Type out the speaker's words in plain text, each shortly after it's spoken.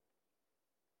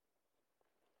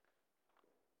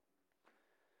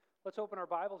Let's open our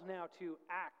Bibles now to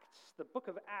Acts, the book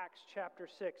of Acts, chapter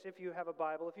 6, if you have a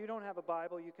Bible. If you don't have a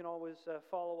Bible, you can always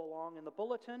follow along in the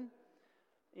bulletin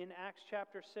in Acts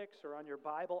chapter 6 or on your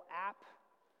Bible app.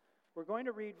 We're going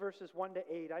to read verses 1 to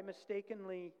 8.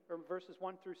 Verses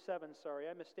 1 through 7, sorry.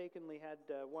 I mistakenly had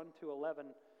 1 to 11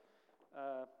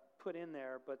 put in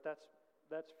there, but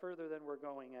that's further than we're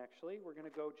going, actually. We're going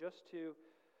to go just to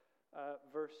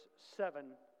verse 7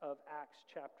 of Acts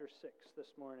chapter 6 this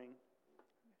morning.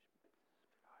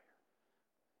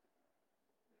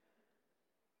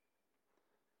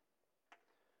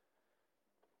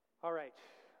 All right,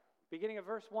 beginning of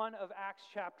verse 1 of Acts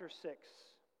chapter 6.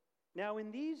 Now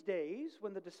in these days,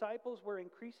 when the disciples were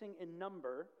increasing in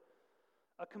number,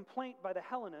 a complaint by the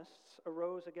Hellenists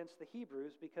arose against the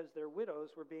Hebrews because their widows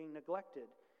were being neglected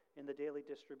in the daily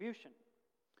distribution.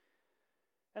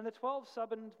 And the 12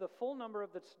 summoned the full number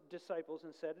of the disciples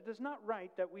and said, "It is not right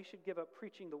that we should give up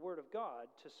preaching the word of God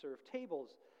to serve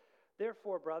tables.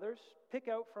 Therefore, brothers, pick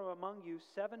out from among you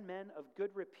 7 men of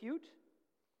good repute,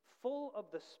 full of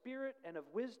the Spirit and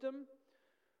of wisdom,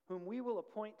 whom we will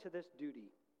appoint to this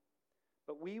duty.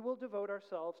 But we will devote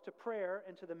ourselves to prayer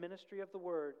and to the ministry of the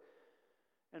word."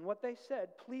 And what they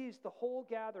said pleased the whole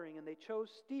gathering, and they chose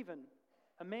Stephen,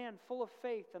 a man full of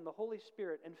faith and the Holy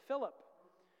Spirit, and Philip,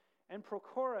 and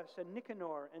Prochorus, and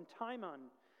Nicanor, and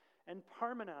Timon, and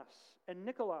Parmenas, and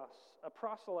Nicholas, a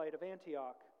proselyte of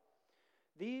Antioch.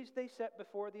 These they set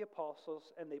before the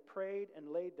apostles, and they prayed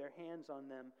and laid their hands on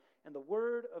them. And the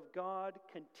word of God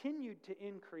continued to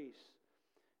increase.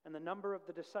 And the number of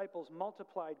the disciples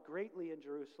multiplied greatly in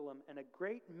Jerusalem, and a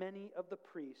great many of the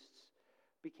priests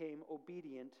became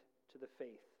obedient to the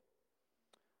faith.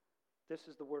 This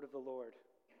is the word of the Lord.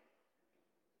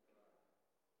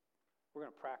 We're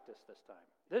going to practice this time.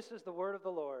 This is the word of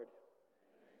the Lord.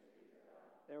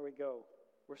 There we go.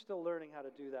 We're still learning how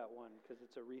to do that one because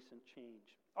it's a recent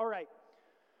change. All right.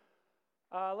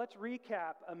 Let's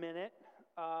recap a minute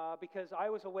because I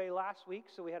was away last week,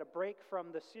 so we had a break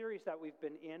from the series that we've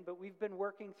been in, but we've been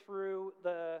working through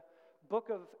the book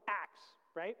of Acts,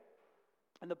 right?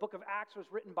 And the book of Acts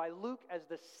was written by Luke as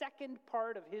the second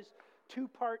part of his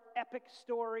 2-part epic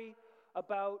story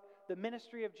about the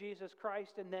ministry of Jesus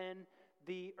Christ and then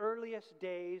the earliest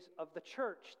days of the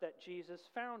church that Jesus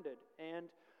founded. And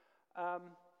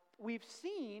we've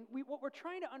seen, what we're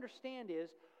trying to understand is,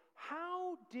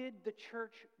 how did the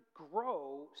church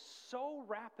grow so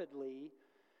rapidly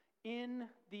in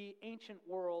the ancient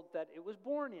world that it was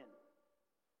born in?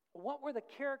 What were the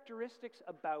characteristics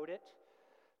about it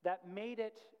that made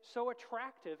it so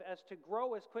attractive as to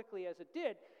grow as quickly as it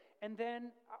did? And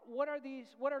then what are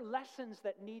lessons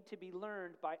that need to be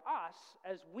learned by us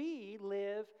as we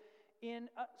live in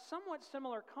a somewhat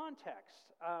similar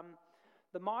context?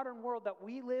 The modern world that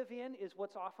we live in is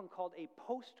what's often called a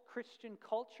post-Christian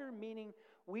culture, meaning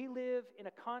we live in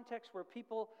a context where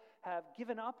people have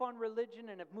given up on religion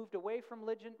and have moved away from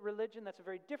religion. That's a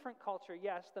very different culture,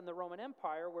 yes, than the Roman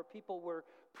Empire, where people were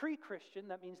pre-Christian.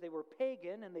 That means they were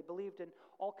pagan and they believed in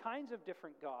all kinds of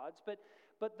different gods.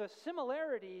 But the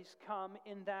similarities come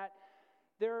in that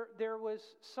there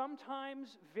was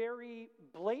sometimes very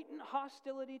blatant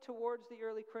hostility towards the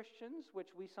early Christians, which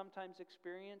we sometimes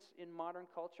experience in modern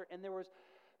culture, and there was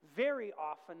very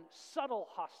often subtle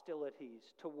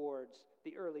hostilities towards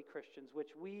the early Christians,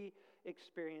 which we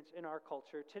experience in our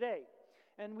culture today.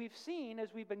 And we've seen,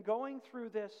 as we've been going through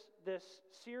this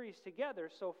series together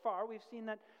so far, we've seen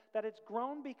that it's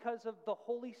grown because of the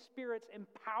Holy Spirit's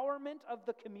empowerment of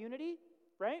the community,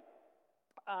 right?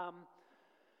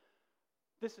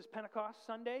 This is Pentecost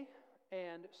Sunday,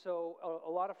 and so a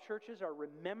lot of churches are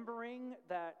remembering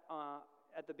that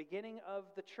at the beginning of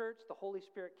the church, the Holy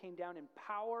Spirit came down in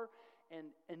power and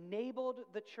enabled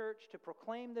the church to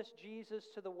proclaim this Jesus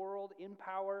to the world in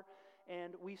power.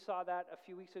 And we saw that a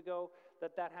few weeks ago,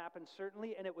 that happened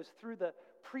certainly. And it was through the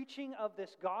preaching of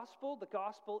this gospel. The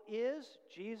gospel is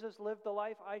Jesus lived the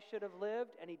life I should have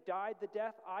lived, and he died the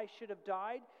death I should have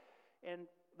died. And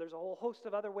there's a whole host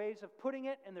of other ways of putting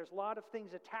it, and there's a lot of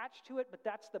things attached to it, but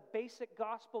that's the basic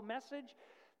gospel message.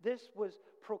 This was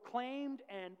proclaimed,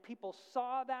 and people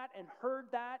saw that and heard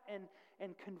that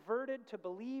and converted to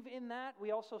believe in that.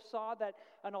 We also saw that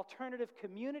an alternative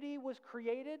community was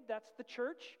created. That's the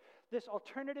church. This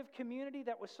alternative community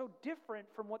that was so different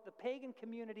from what the pagan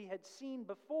community had seen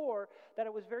before that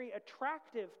it was very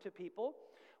attractive to people.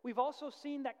 We've also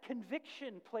seen that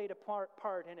conviction played a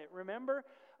part in it. Remember,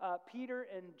 Peter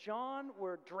and John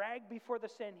were dragged before the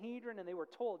Sanhedrin and they were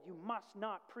told, "You must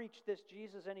not preach this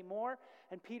Jesus anymore."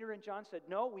 And Peter and John said,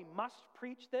 "No, we must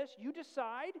preach this. You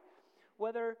decide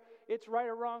whether it's right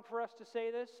or wrong for us to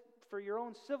say this. for your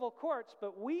own civil courts,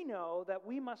 but we know that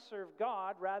we must serve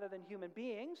God rather than human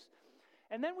beings.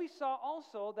 And then we saw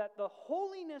also that the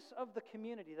holiness of the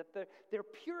community, that their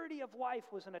purity of life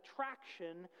was an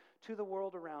attraction to the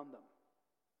world around them.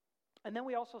 And then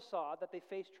we also saw that they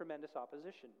faced tremendous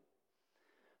opposition.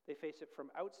 They face it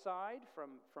from outside,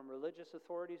 from religious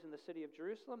authorities in the city of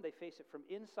Jerusalem. They face it from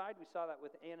inside. We saw that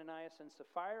with Ananias and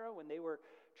Sapphira when they were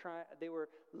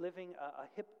living a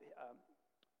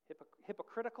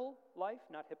hypocritical life,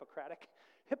 not Hippocratic,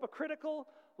 hypocritical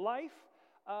life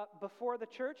before the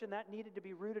church, and that needed to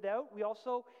be rooted out. We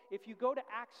also, if you go to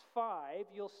Acts 5,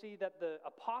 you'll see that the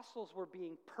apostles were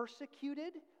being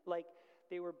persecuted, like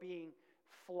they were being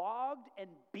flogged and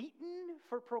beaten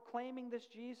for proclaiming this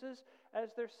Jesus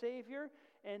as their Savior,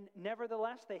 and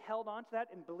nevertheless they held on to that.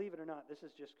 And believe it or not, this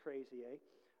is just crazy,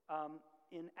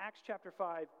 in Acts chapter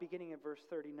 5, beginning at verse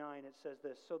 39, it says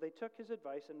this: "So they took his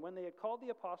advice, and when they had called the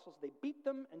apostles, they beat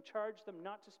them and charged them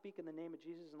not to speak in the name of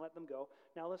Jesus and let them go."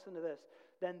 Now listen to this.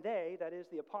 "Then they," that is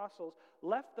the apostles,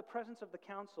 "left the presence of the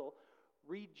council,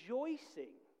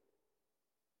 rejoicing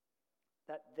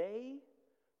that they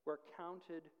were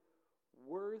counted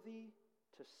worthy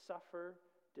to suffer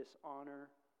dishonor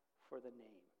for the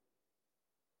name."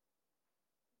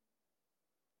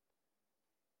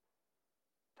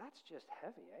 That's just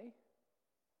heavy, eh?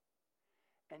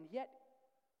 And yet,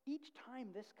 each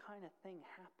time this kind of thing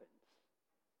happens,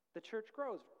 the church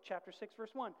grows. Chapter 6,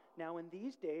 verse 1. "Now in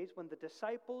these days, when the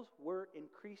disciples were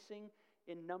increasing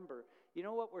in number." You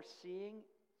know what we're seeing?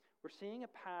 We're seeing a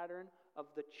pattern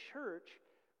of the church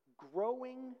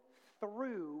growing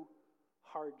through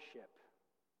hardship.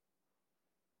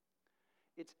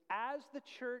 It's as the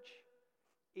church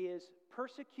is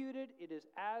persecuted, it is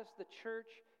as the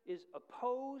church is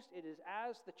opposed, it is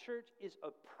as the church is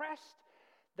oppressed,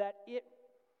 that it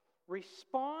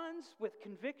responds with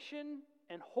conviction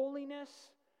and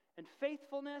holiness and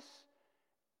faithfulness,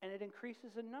 and it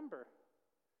increases in number.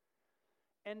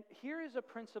 And here is a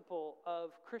principle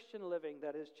of Christian living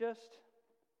that is just,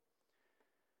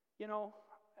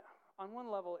 on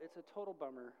one level, it's a total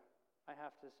bummer, I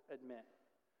have to admit.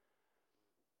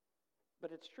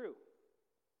 But it's true.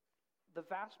 The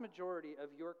vast majority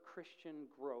of your Christian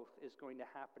growth is going to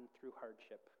happen through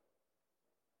hardship.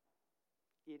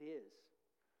 It is.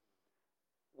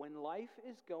 When life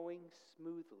is going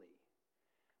smoothly,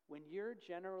 when you're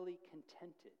generally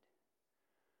contented,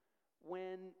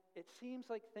 when it seems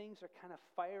like things are kind of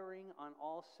firing on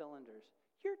all cylinders,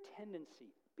 your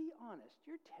tendency, be honest,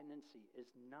 your tendency is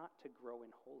not to grow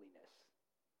in holiness.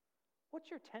 What's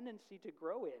your tendency to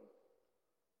grow in?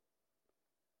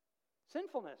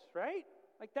 Sinfulness, right?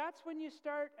 Like that's when you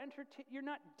start you're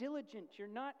not diligent, you're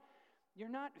not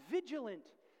vigilant.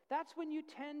 That's when you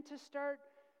tend to start,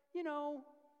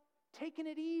 taking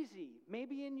it easy.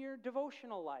 Maybe in your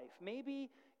devotional life, maybe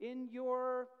in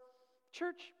your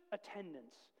church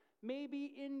attendance,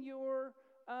 maybe in your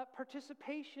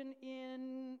participation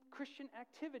in Christian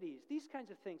activities, these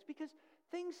kinds of things, because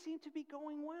things seem to be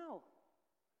going well.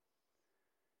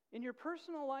 In your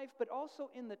personal life, but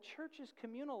also in the church's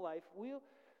communal life,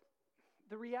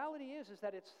 the reality is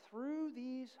that it's through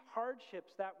these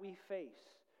hardships that we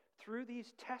face, through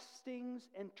these testings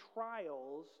and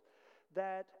trials,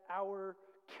 that our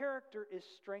character is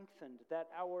strengthened, that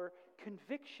our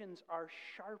convictions are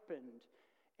sharpened,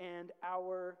 and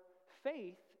our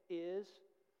faith is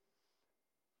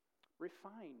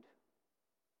refined.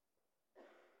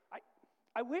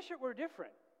 I wish it were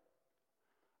different.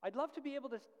 I'd love to be able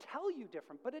to tell you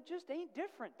different, but it just ain't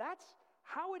different. That's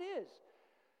how it is.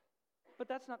 But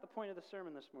that's not the point of the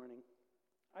sermon this morning.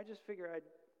 I just figure I'd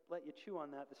let you chew on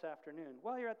that this afternoon.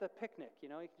 While you're at the picnic, you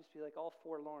can just be like all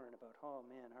forlorn about, oh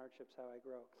man, hardship's how I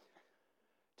grow.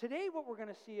 Today what we're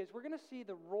going to see is we're going to see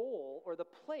the role or the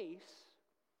place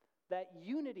that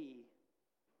unity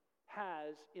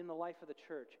has in the life of the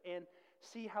church, and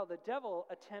see how the devil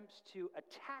attempts to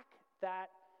attack that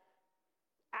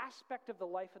aspect of the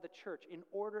life of the church in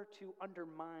order to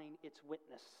undermine its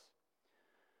witness.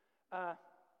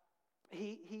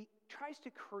 He tries to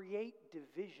create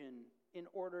division in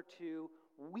order to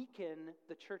weaken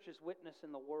the church's witness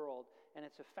in the world and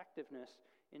its effectiveness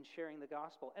in sharing the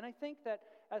gospel. And I think that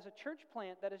as a church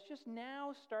plant that is just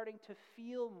now starting to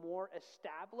feel more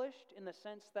established, in the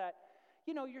sense that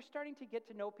you're starting to get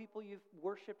to know people. You've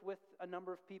worshiped with a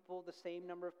number of people, the same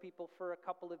number of people for a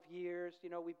couple of years.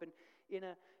 We've been in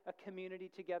a community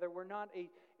together. We're not a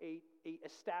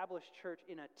established church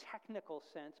in a technical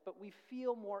sense, but we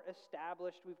feel more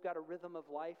established. We've got a rhythm of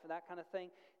life and that kind of thing.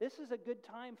 This is a good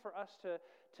time for us to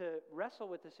wrestle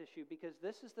with this issue, because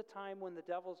this is the time when the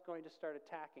devil's going to start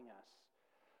attacking us.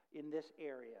 in this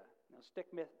area. Now stick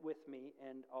with me,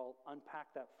 and I'll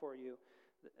unpack that for you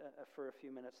for a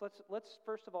few minutes. Let's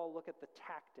first of all look at the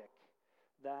tactic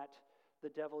that the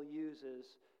devil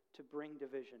uses to bring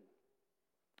division.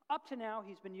 Up to now,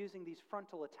 he's been using these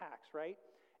frontal attacks, right?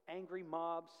 Angry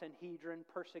mobs, Sanhedrin,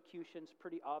 persecutions,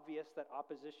 pretty obvious that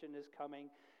opposition is coming,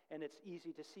 and it's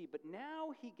easy to see. But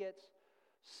now he gets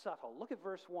subtle. Look at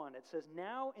verse 1. It says,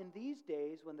 "Now in these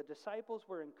days, when the disciples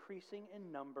were increasing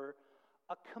in number,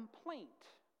 a complaint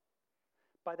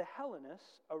by the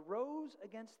Hellenists arose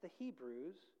against the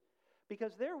Hebrews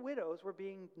because their widows were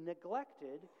being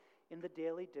neglected in the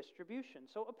daily distribution."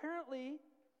 So apparently,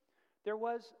 there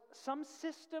was some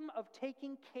system of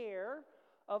taking care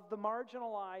of the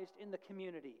marginalized in the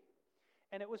community.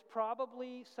 And it was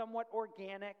probably somewhat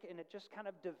organic, and it just kind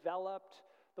of developed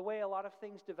the way a lot of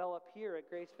things develop here at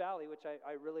Grace Valley, which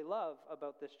I really love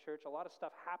about this church. A lot of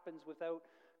stuff happens without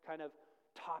kind of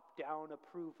top-down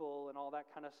approval and all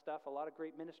that kind of stuff. A lot of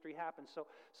great ministry happens.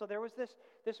 So there was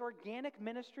this organic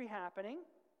ministry happening,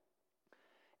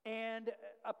 and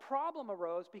a problem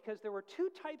arose because there were two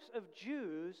types of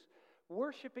Jews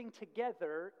worshiping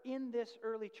together in this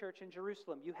early church in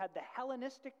Jerusalem. You had the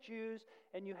Hellenistic Jews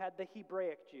and you had the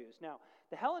Hebraic Jews. Now,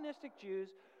 the Hellenistic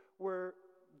Jews were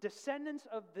descendants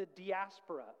of the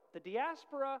diaspora. The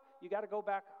diaspora, you got to go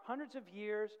back hundreds of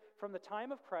years from the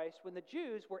time of Christ when the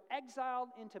Jews were exiled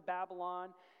into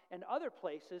Babylon and other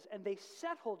places, and they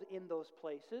settled in those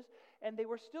places, and they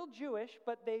were still Jewish,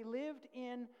 but they lived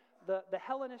in the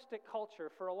Hellenistic culture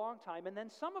for a long time, and then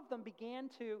some of them began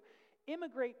to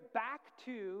immigrate back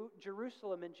to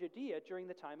Jerusalem and Judea during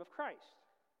the time of Christ.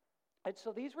 And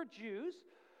so these were Jews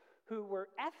who were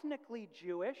ethnically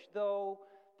Jewish, though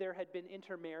there had been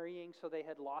intermarrying, so they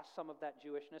had lost some of that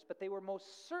Jewishness, but they were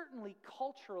most certainly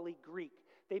culturally Greek.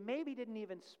 They maybe didn't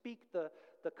even speak the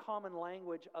common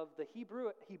language of the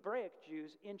Hebraic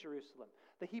Jews in Jerusalem.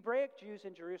 The Hebraic Jews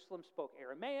in Jerusalem spoke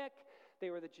Aramaic. They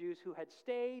were the Jews who had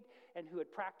stayed and who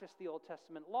had practiced the Old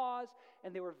Testament laws,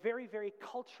 and they were very, very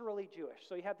culturally Jewish.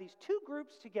 So you have these two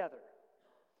groups together,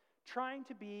 trying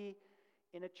to be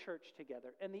in a church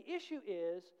together. And the issue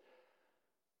is,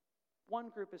 one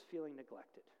group is feeling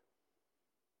neglected.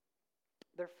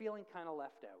 They're feeling kind of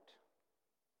left out.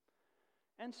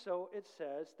 And so it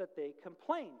says that they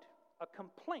complained. A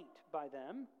complaint by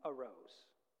them arose.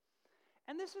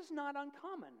 And this is not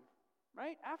uncommon,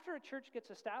 right? After a church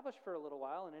gets established for a little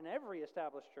while, and in every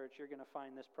established church you're going to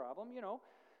find this problem,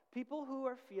 people who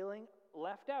are feeling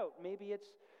left out. Maybe it's,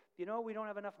 we don't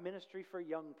have enough ministry for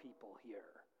young people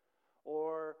here.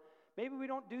 Or maybe we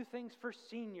don't do things for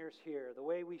seniors here the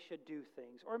way we should do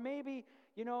things. Or maybe,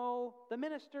 the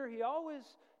minister, he always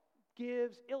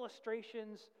gives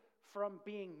illustrations from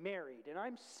being married, and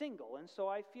I'm single, and so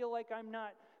I feel like I'm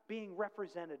not being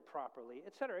represented properly,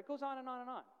 etc. It goes on and on and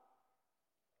on.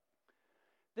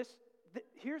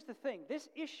 Here's the thing. This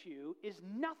issue is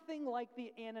nothing like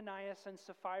the Ananias and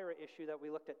Sapphira issue that we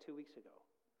looked at 2 weeks ago.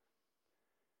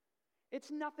 It's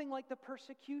nothing like the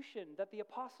persecution that the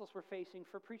apostles were facing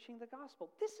for preaching the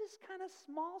gospel. This is kind of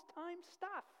small-time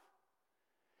stuff.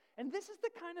 And this is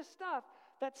the kind of stuff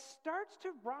that starts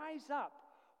to rise up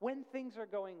when things are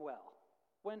going well.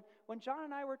 When John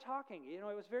and I were talking, it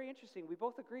was very interesting. We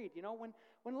both agreed,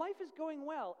 when life is going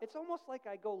well, it's almost like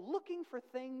I go looking for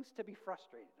things to be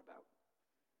frustrated about.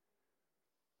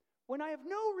 When I have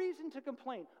no reason to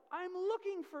complain, I'm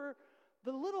looking for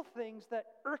the little things that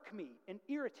irk me and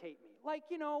irritate me. Like,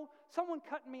 someone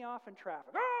cutting me off in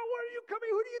traffic. Oh, what are you coming?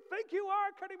 Who do you think you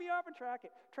are cutting me off in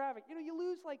traffic? You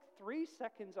lose like 3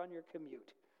 seconds on your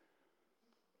commute.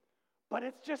 But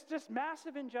it's just this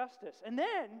massive injustice. And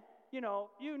then,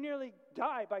 you nearly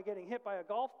die by getting hit by a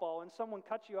golf ball and someone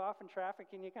cuts you off in traffic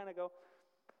and you kind of go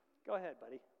ahead,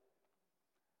 buddy.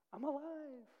 I'm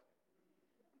alive.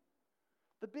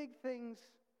 The big things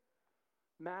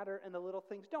matter and the little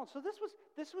things don't. So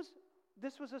this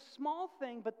was a small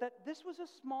thing, but this was a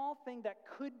small thing that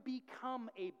could become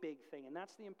a big thing, and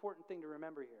that's the important thing to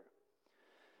remember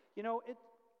here.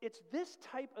 It's this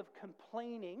type of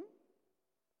complaining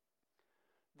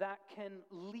that can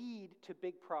lead to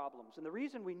big problems. And the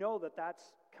reason we know that that's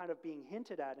kind of being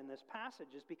hinted at in this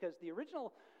passage is because the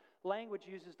original language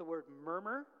uses the word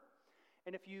murmur,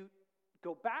 and if you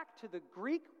go back to the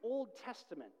Greek Old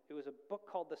Testament, it was a book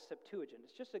called the Septuagint.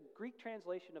 It's just a Greek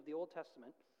translation of the Old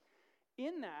Testament.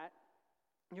 In that,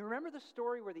 you remember the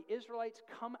story where the Israelites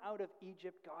come out of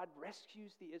Egypt. God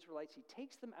rescues the Israelites. He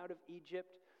takes them out of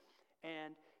Egypt,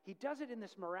 and he does it in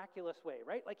this miraculous way,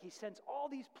 right? Like he sends all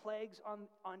these plagues on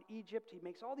Egypt. He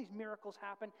makes all these miracles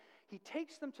happen. He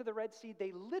takes them to the Red Sea.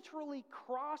 They literally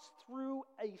cross through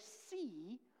a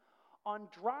sea on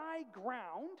dry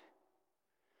ground.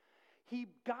 He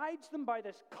guides them by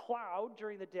this cloud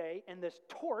during the day and this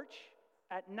torch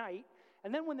at night.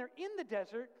 And then when they're in the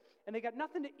desert and they got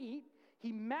nothing to eat,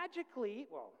 he miraculously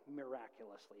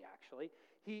actually,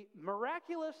 he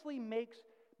miraculously makes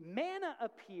manna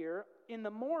appear in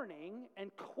the morning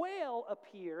and quail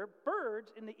appear,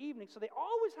 birds in the evening. So they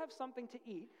always have something to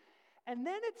eat. And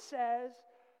then it says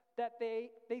that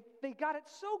they got it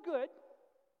so good,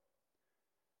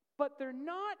 but they're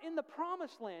not in the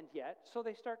promised land yet, so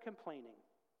they start complaining.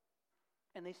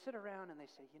 And they sit around and they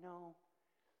say,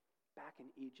 back in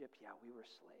Egypt, we were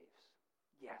slaves.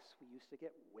 Yes, we used to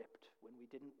get whipped when we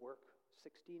didn't work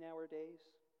 16-hour days.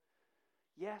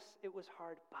 Yes, it was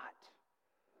hard, but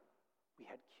we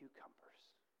had cucumbers.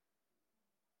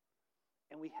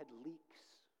 And we had leeks.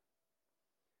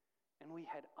 And we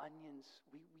had onions.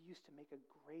 We used to make a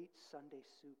great Sunday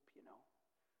soup,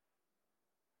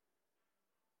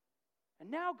 And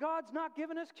now God's not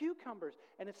giving us cucumbers.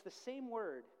 And it's the same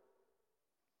word.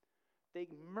 They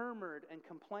murmured and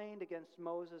complained against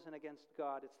Moses and against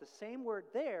God. It's the same word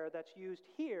there that's used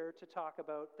here to talk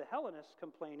about the Hellenists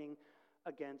complaining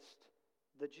against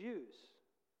the Jews.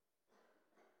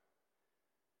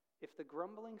 If the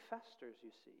grumbling festers,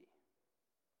 you see,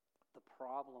 the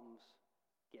problems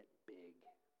get big.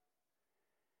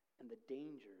 And the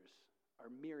dangers are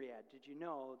myriad. Did you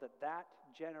know that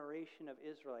generation of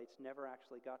Israelites never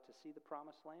actually got to see the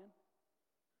promised land?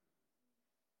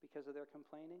 Because of their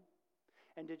complaining?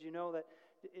 And did you know that,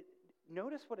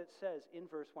 notice what it says in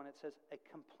verse 1. It says, a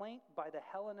complaint by the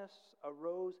Hellenists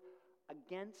arose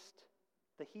against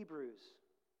the Hebrews.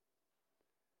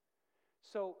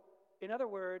 So, in other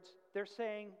words, they're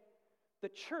saying the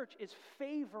church is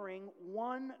favoring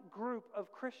one group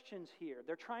of Christians here.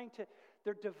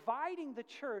 They're dividing the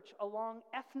church along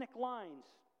ethnic lines,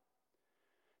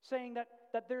 saying that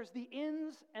there's the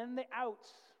ins and the outs.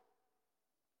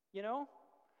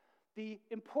 The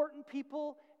important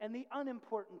people and the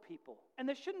unimportant people. And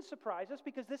this shouldn't surprise us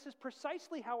because this is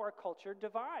precisely how our culture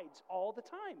divides all the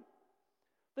time.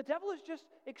 The devil is just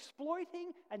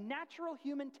exploiting a natural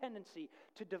human tendency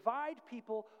to divide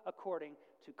people according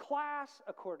to class,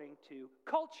 according to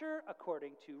culture,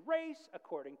 according to race,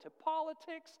 according to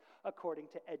politics, according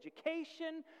to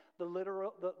education. The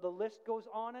list goes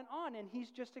on, and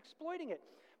he's just exploiting it.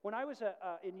 When I was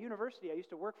in university, I used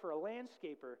to work for a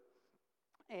landscaper,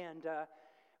 and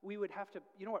we would have to,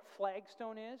 you know what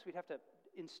flagstone is? We'd have to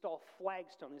install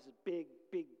flagstone. These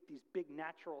big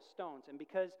natural stones. And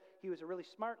because he was a really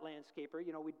smart landscaper,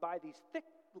 we'd buy these thick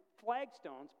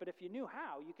flagstones, but if you knew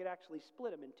how, you could actually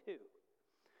split them in two.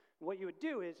 What you would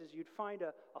do is you'd find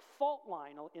a fault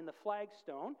line in the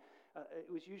flagstone.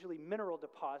 It was usually mineral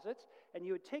deposits, and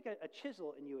you would take a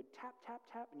chisel and you would tap, tap,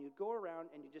 tap, and you'd go around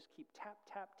and you just keep tap,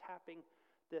 tap, tapping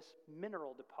this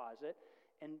mineral deposit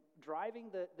and driving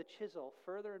the chisel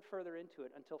further and further into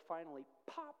it until finally,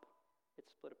 pop, it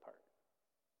split apart.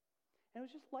 And it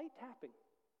was just light tapping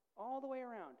all the way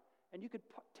around. And you could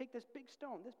take this big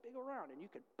stone, this big around, and you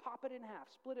could pop it in half,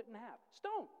 split it in half.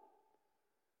 Stone.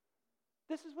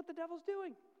 This is what the devil's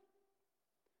doing.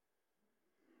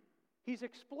 He's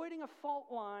exploiting a fault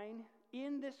line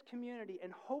in this community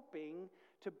and hoping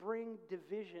to bring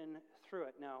division through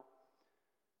it. Now,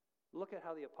 look at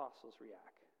how the apostles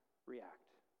react.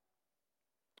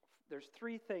 There's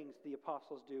three things the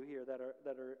apostles do here that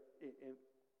are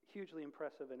hugely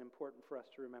impressive and important for us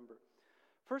to remember.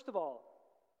 First of all,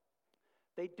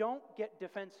 they don't get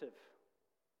defensive.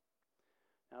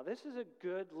 Now, this is a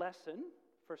good lesson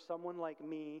for someone like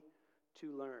me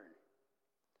to learn.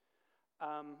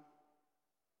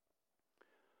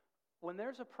 When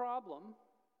there's a problem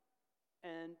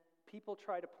and people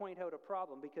try to point out a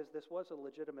problem, because this was a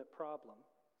legitimate problem,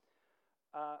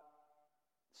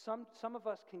 some of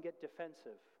us can get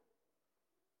defensive.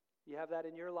 You have that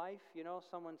in your life?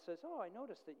 Someone says, oh, I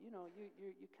noticed that, you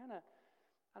kind of,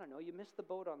 you missed the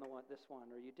boat on this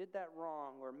one, or you did that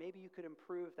wrong, or maybe you could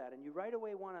improve that. And you right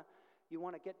away want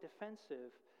to get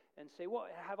defensive and say, well,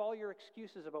 have all your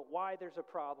excuses about why there's a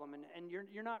problem, and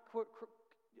you're not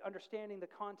understanding the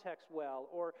context well,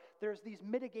 or there's these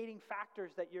mitigating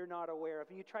factors that you're not aware of,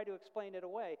 and you try to explain it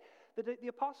away. The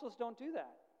apostles don't do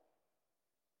that.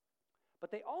 But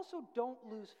they also don't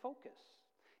lose focus.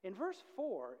 In verse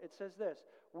 4, it says this,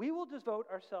 we will devote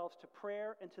ourselves to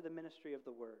prayer and to the ministry of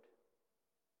the word.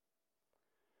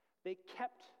 They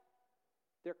kept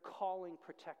their calling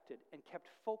protected and kept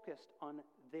focused on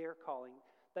their calling.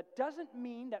 That doesn't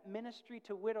mean that ministry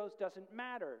to widows doesn't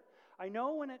matter. I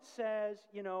know when it says,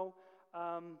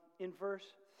 in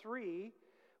verse 3,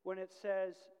 when it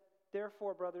says,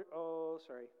 therefore,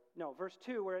 verse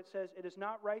 2, where it says, "It is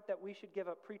not right that we should give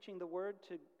up preaching the word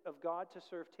of God to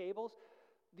serve tables."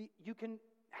 You can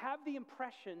have the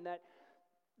impression that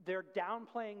they're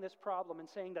downplaying this problem and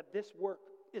saying that this work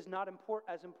is not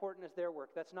as important as their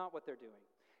work. That's not what they're doing.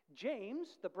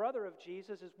 James, the brother of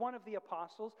Jesus, is one of the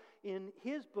apostles. In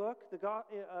his book,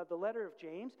 the letter of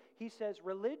James, he says,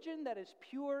 "Religion that is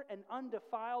pure and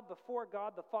undefiled before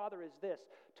God the Father is this,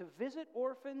 to visit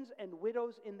orphans and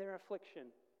widows in their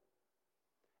affliction."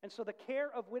 And so the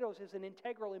care of widows is an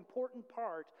integral, important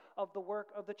part of the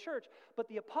work of the church. But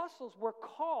the apostles were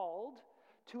called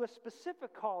to a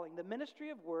specific calling, the ministry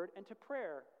of word and to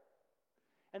prayer.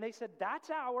 And they said, that's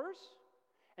ours,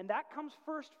 and that comes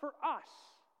first for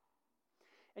us.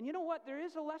 And you know what? There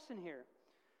is a lesson here.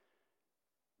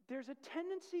 There's a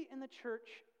tendency in the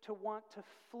church to want to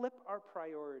flip our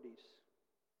priorities,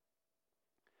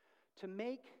 to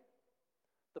make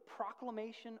the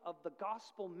proclamation of the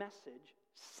gospel message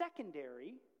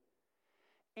secondary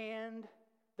and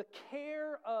the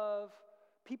care of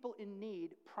people in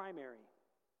need primary.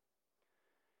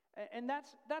 And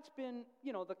that's been,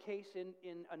 the case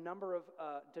in a number of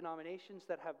denominations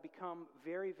that have become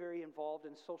very, very involved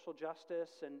in social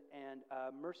justice and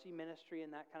mercy ministry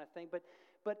and that kind of thing.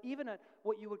 But even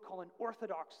what you would call an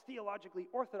theologically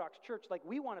orthodox church like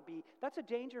we want to be, that's a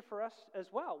danger for us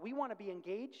as well. We want to be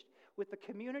engaged with the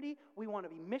community. We want to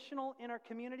be missional in our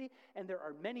community. And there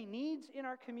are many needs in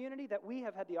our community that we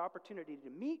have had the opportunity to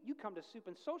meet. You come to Soup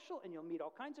and Social and you'll meet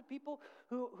all kinds of people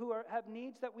who have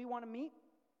needs that we want to meet.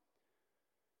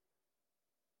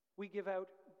 We give out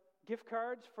gift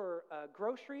cards for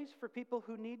groceries for people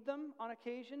who need them on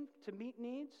occasion to meet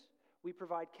needs. We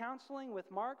provide counseling with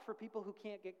Mark for people who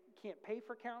can't pay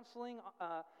for counseling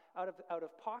out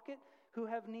of pocket who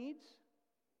have needs.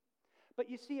 But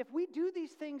you see, if we do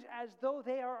these things as though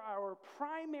they are our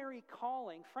primary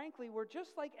calling, frankly, we're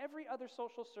just like every other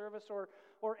social service or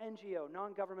NGO,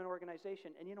 non-government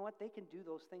organization. And you know what? They can do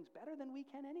those things better than we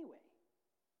can anyway.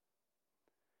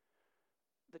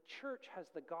 The church has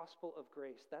the gospel of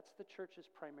grace. That's the church's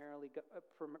primary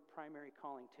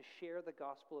calling, to share the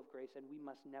gospel of grace, and we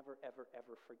must never, ever,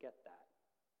 ever forget that.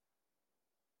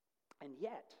 And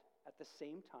yet, at the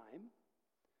same time,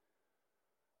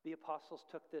 the apostles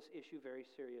took this issue very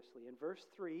seriously. In verse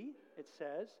 3, it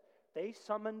says, they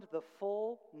summoned the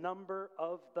full number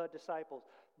of the disciples.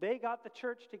 They got the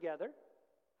church together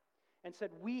and said,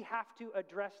 we have to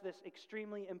address this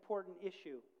extremely important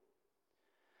issue.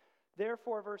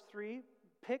 Therefore, verse 3,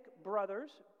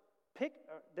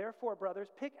 therefore, brothers,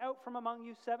 pick out from among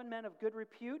you 7 men of good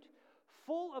repute,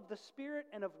 full of the Spirit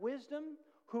and of wisdom,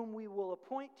 whom we will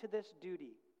appoint to this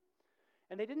duty.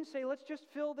 And they didn't say, let's just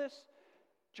fill this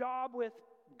job with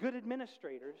good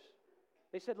administrators.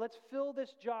 They said, let's fill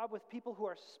this job with people who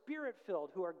are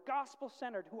Spirit-filled, who are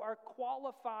gospel-centered, who are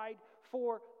qualified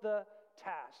for the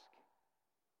task.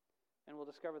 And we'll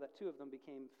discover that 2 of them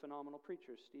became phenomenal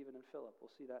preachers, Stephen and Philip.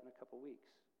 We'll see that in a couple weeks.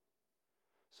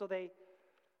 So they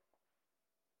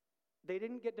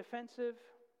didn't get defensive.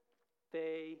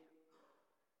 They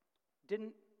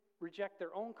didn't reject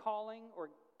their own calling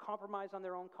or compromise on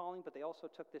their own calling, but they also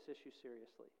took this issue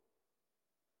seriously.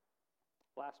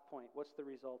 Last point, what's the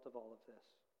result of all of this?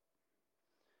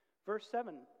 Verse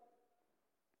 7,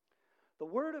 the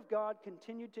word of God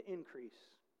continued to increase,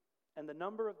 and the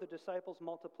number of the disciples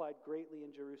multiplied greatly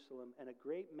in Jerusalem, and a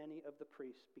great many of the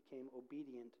priests became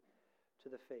obedient to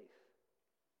the faith.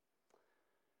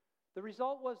 The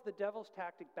result was the devil's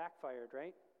tactic backfired,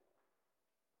 right?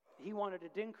 He wanted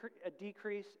a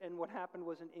decrease, and what happened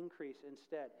was an increase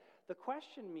instead. The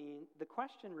question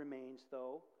remains,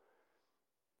 though,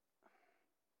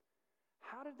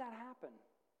 how did that happen?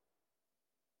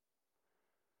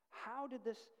 How did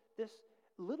this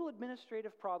little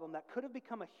administrative problem that could have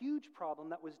become a huge problem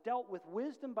that was dealt with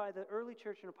wisdom by the early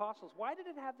church and apostles, why did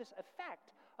it have this effect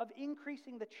of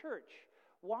increasing the church?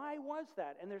 Why was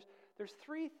that? And there's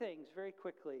 3 things very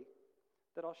quickly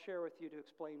that I'll share with you to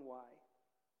explain why.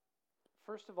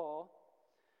 First of all,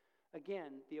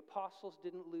 again, the apostles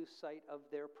didn't lose sight of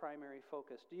their primary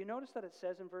focus. Do you notice that it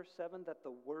says in verse 7 that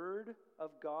the word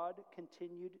of God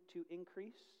continued to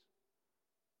increase?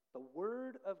 The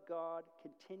word of God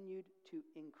continued to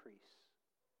increase.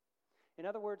 In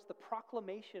other words, the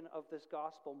proclamation of this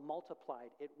gospel multiplied.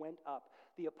 It went up.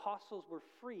 The apostles were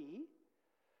free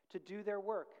to do their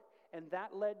work, and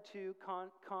that led to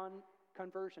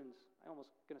conversions. I almost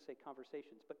going to say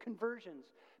conversations, but conversions,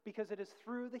 because it is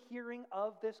through the hearing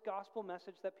of this gospel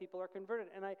message that people are converted.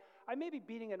 And I may be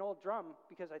beating an old drum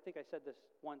because I think I said this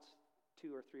once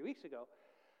 2 or 3 weeks ago,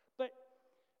 but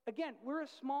again, we're a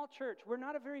small church. We're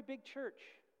not a very big church.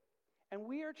 And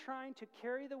we are trying to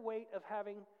carry the weight of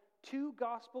having two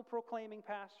gospel-proclaiming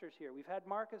pastors here. We've had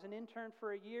Mark as an intern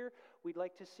for a year. We'd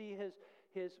like to see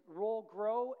his role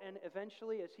grow, and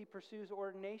eventually, as he pursues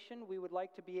ordination, we would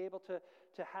like to be able to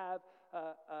have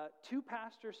two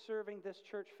pastors serving this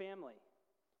church family.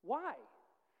 Why?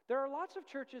 There are lots of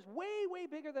churches way, way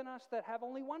bigger than us that have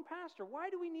only one pastor. Why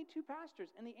do we need two pastors?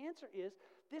 And the answer is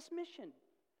this mission.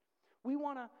 We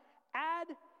want to add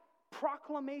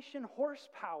proclamation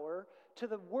horsepower to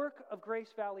the work of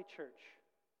Grace Valley Church.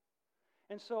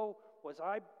 And so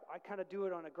I kind of do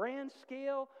it on a grand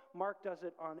scale. Mark does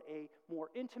it on a more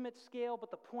intimate scale.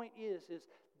 But the point is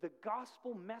the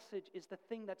gospel message is the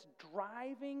thing that's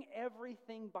driving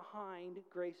everything behind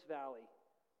Grace Valley.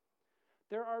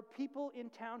 There are people in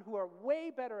town who are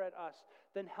way better at us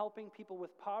than helping people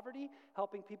with poverty,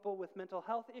 helping people with mental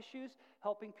health issues,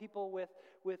 helping people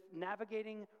with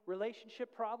navigating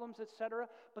relationship problems, etc.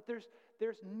 But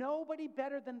there's nobody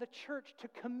better than the church to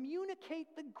communicate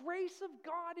the grace of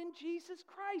God in Jesus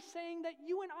Christ, saying that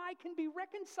you and I can be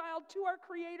reconciled to our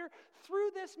Creator through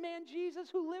this man Jesus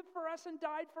who lived for us and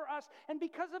died for us. And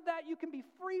because of that, you can be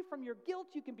free from your guilt,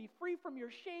 you can be free from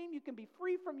your shame, you can be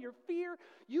free from your fear.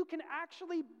 You can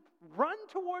actually run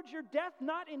towards your death,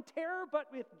 not in terror, but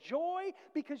with joy,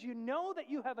 because you know that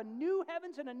you have a new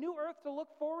heavens and a new earth to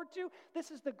look forward to.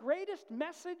 This is the greatest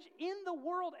message in the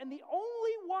world, and the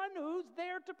only one who's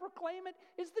there to proclaim it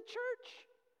is the church.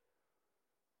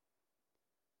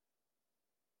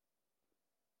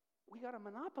 We got a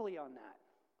monopoly on that.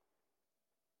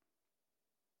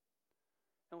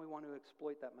 And we want to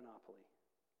exploit that monopoly.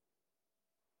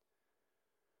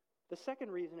 The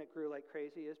second reason it grew like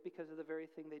crazy is because of the very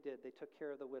thing they did. They took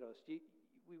care of the widows.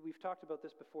 We've talked about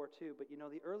this before too, but the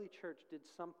early church did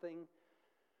something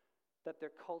that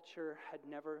their culture had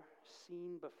never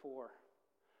seen before.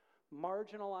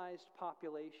 Marginalized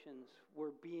populations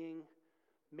were being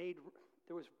made,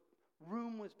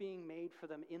 room was being made for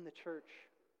them in the church.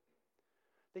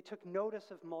 They took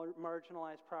notice of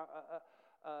marginalized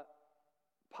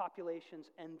populations,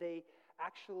 and they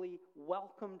actually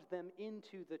welcomed them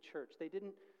into the church. They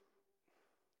didn't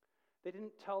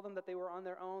tell them that they were on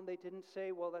their own. They didn't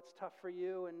say, well, that's tough for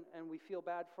you, and we feel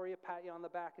bad for you, pat you on the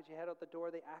back as you head out the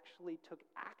door. They actually took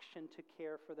action to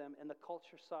care for them, and the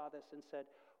culture saw this and said,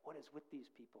 what is with these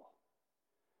people?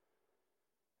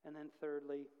 And then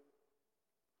thirdly,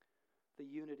 the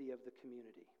unity of the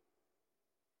community.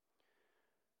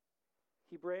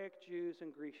 Hebraic Jews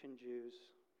and Grecian Jews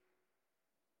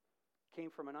came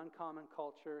from an uncommon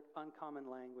culture, uncommon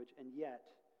language, and yet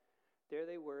there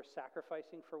they were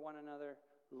sacrificing for one another,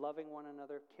 loving one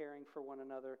another, caring for one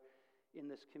another in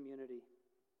this community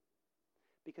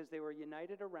because they were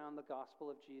united around the gospel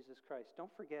of Jesus Christ.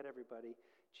 Don't forget, everybody,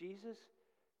 Jesus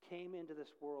came into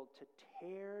this world to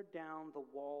tear down the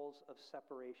walls of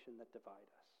separation that divide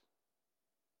us.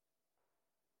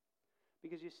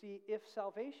 Because you see, if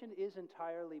salvation is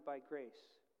entirely by grace,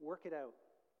 work it out.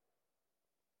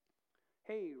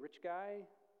 Hey, rich guy,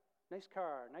 nice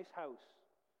car, nice house.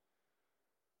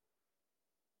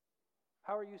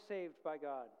 How are you saved by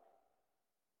God?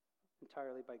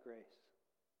 Entirely by grace.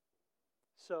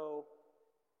 So,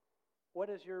 what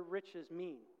does your riches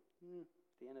mean? At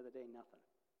the end of the day, nothing.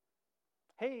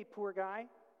 Hey, poor guy,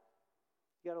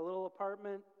 you got a little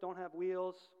apartment, don't have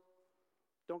wheels,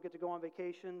 don't get to go on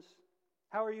vacations.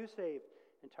 How are you saved?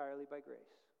 Entirely by grace.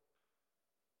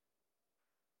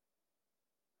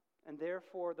 And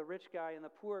therefore, the rich guy and the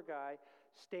poor guy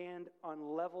stand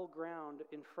on level ground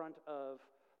in front of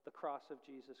the cross of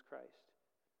Jesus Christ.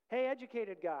 Hey,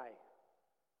 educated guy.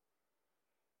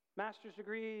 Master's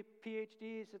degree,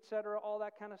 PhDs, etc., all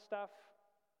that kind of stuff.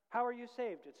 How are you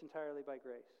saved? It's entirely by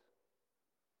grace.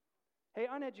 Hey,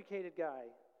 uneducated guy.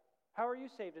 How are you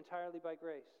saved? Entirely by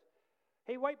grace.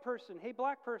 Hey, white person. Hey,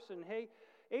 black person. Hey,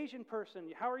 Asian person.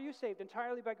 How are you saved?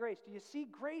 Entirely by grace. Do you see?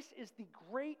 Grace is the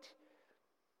great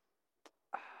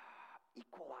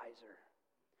equalizer.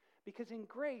 Because in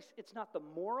grace, it's not the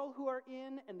moral who are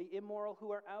in and the immoral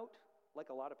who are out, like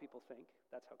a lot of people think.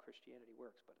 That's how Christianity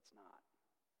works, but it's not.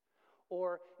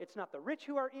 Or it's not the rich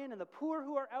who are in and the poor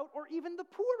who are out, or even the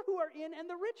poor who are in and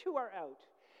the rich who are out.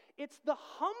 It's the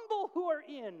humble who are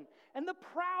in and the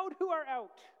proud who are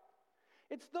out.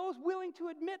 It's those willing to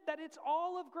admit that it's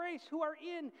all of grace who are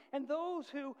in, and those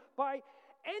who, by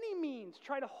any means,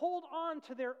 try to hold on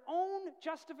to their own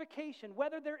justification,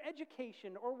 whether their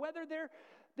education or whether their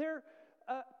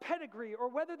pedigree or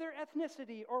whether their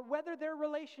ethnicity or whether their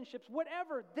relationships,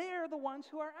 whatever, they're the ones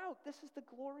who are out. This is the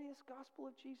glorious gospel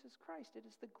of Jesus Christ. It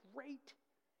is the great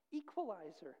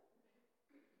equalizer.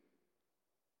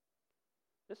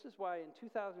 This is why in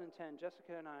 2010,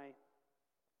 Jessica and I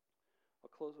I'll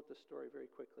close with this story very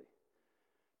quickly.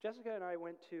 Jessica and I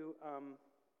went to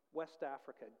West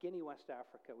Africa, Guinea, West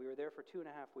Africa. We were there for 2.5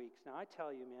 weeks. Now, I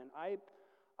tell you, man,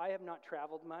 I have not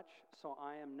traveled much, so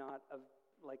I am not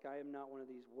one of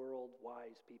these world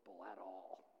wise people at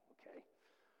all, okay?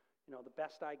 You know, the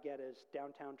best I get is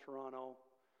downtown Toronto,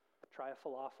 try a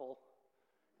falafel,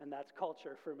 and that's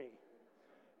culture for me.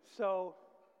 So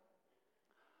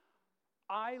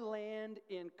I land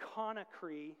in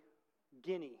Conakry,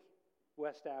 Guinea,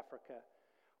 West Africa.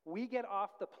 We get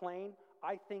off the plane,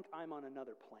 I think I'm on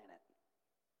another planet.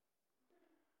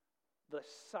 The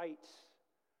sights,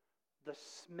 the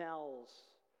smells,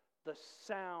 the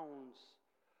sounds,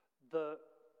 the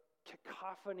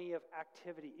cacophony of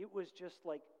activity. It was just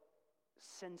like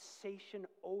sensation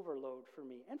overload for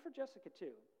me, and for Jessica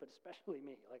too, but especially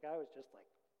me. Like, I was just like,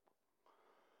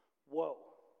 whoa.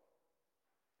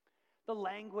 The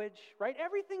language, right?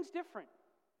 Everything's different.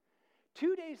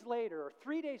 2 days later, or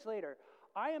 3 days later,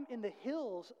 I am in the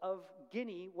hills of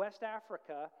Guinea, West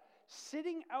Africa,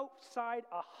 sitting outside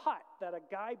a hut that a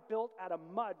guy built out of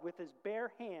mud with his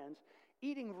bare hands,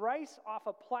 eating rice off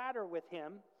a platter with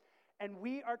him, and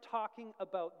we are talking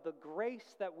about the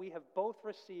grace that we have both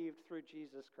received through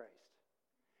Jesus Christ.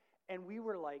 And we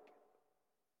were like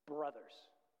brothers.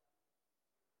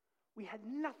 We had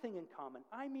nothing in common.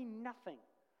 I mean nothing.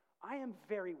 I am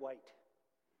very white.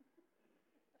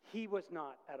 He was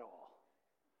not at all.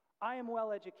 I am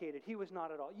well educated. He was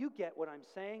not at all. You get what I'm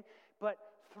saying? But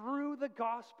through the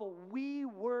gospel, we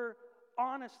were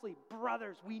honestly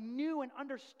brothers. We knew and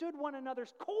understood one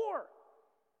another's core.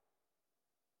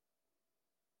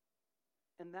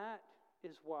 And that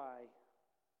is why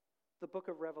the book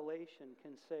of Revelation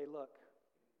can say, look,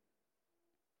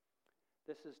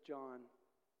 this is John.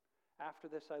 After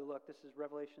this I looked, this is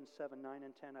Revelation 7, 9,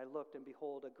 and 10. I looked, and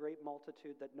behold, a great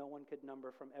multitude that no one could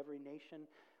number, from every nation,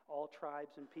 all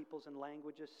tribes and peoples and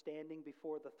languages, standing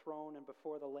before the throne and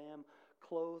before the Lamb,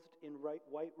 clothed in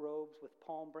white robes with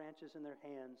palm branches in their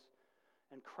hands,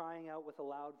 and crying out with a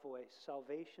loud voice,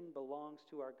 salvation belongs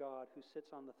to our God who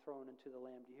sits on the throne and to the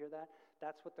Lamb. Do you hear that?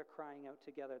 That's what they're crying out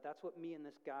together. That's what me and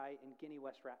this guy in Guinea,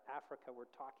 West Africa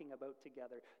were talking about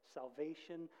together.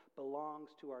 Salvation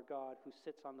belongs to our God who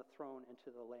sits on the throne and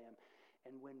to the Lamb.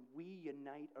 And when we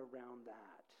unite around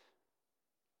that,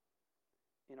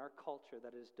 in our culture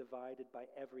that is divided by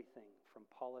everything from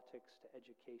politics to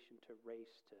education to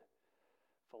race to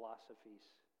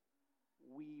philosophies,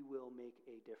 we will make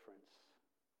a difference.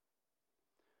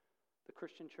 The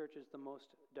Christian church is the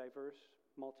most diverse,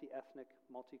 multi-ethnic,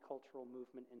 multicultural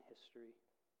movement in history.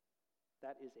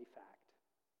 That is a fact.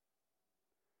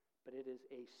 But it is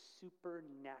a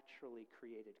supernaturally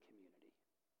created community.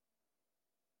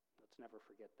 Let's never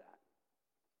forget that.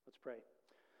 Let's pray.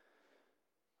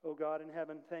 Oh God in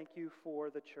heaven, thank you for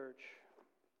the church.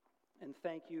 And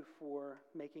thank you for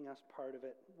making us part of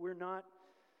it. We're not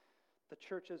the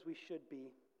church as we should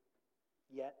be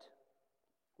yet.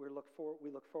 We look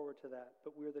forward to that.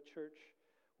 But we're the church.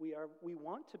 We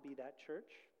want to be that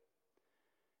church.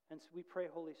 And so we pray,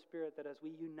 Holy Spirit, that as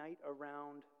we unite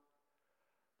around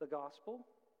the gospel,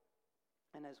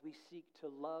 and as we seek to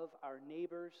love our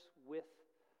neighbors with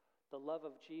the love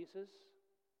of Jesus,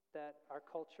 that our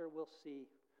culture will see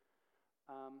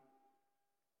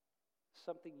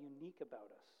something unique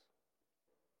about us,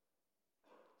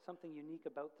 something unique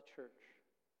about the church,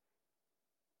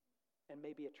 and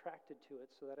may be attracted to it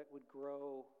so that it would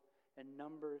grow and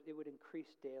numbers, it would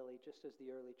increase daily, just as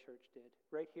the early church did,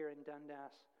 right here in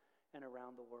Dundas and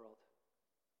around the world.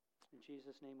 In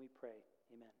Jesus' name we pray.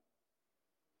 Amen.